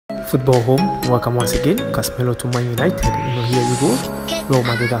Football home, welcome once again. Casemiro to Man United. Here we go. Real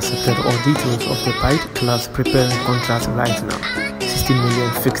Madrid accepted all details of the paid club's preparing contract right now. 16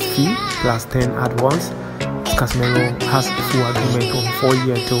 million fixed fee plus 10 advance. Casemiro has a full agreement on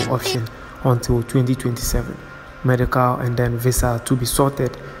 4-year deal option until 2027. Medical and then visa to be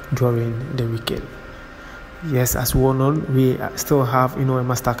sorted during the weekend. Yes, as we all know, we still have a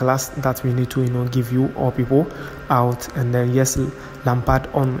masterclass that we need to give you all people out. And then yes, Lampard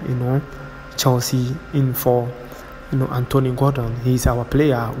on Chelsea in for Anthony Gordon. He's our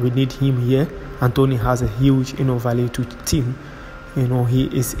player. We need him here. Anthony has a huge value to the team.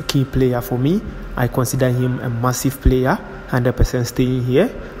 He is a key player for me. I consider him a massive player. 100% staying here.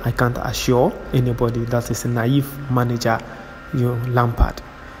 I can't assure anybody that is a naive manager, Lampard.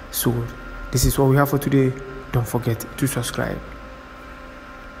 So this is what we have for today. Don't forget to subscribe.